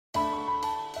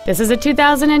This is a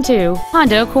 2002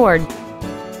 Honda Accord.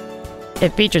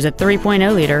 It features a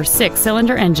 3.0-liter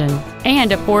six-cylinder engine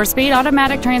and a 4-speed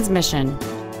automatic transmission.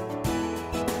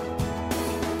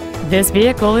 This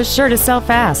vehicle is sure to sell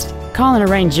fast. Call and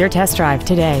arrange your test drive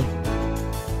today.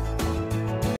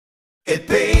 It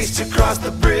pays to cross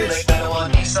the bridge. Manawa,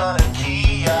 Nissan and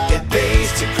Kia. It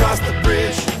pays to cross the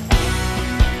bridge.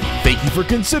 Thank you for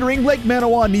considering Lake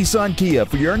Manawa Nissan Kia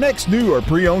for your next new or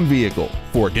pre-owned vehicle.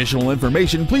 For additional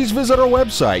information, please visit our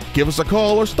website, give us a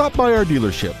call, or stop by our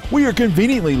dealership. We are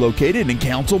conveniently located in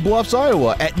Council Bluffs,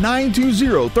 Iowa at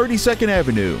 920 32nd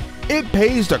Avenue. It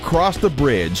pays to cross the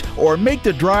bridge or make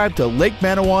the drive to Lake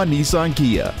Manawa Nissan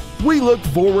Kia. We look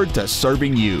forward to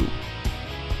serving you.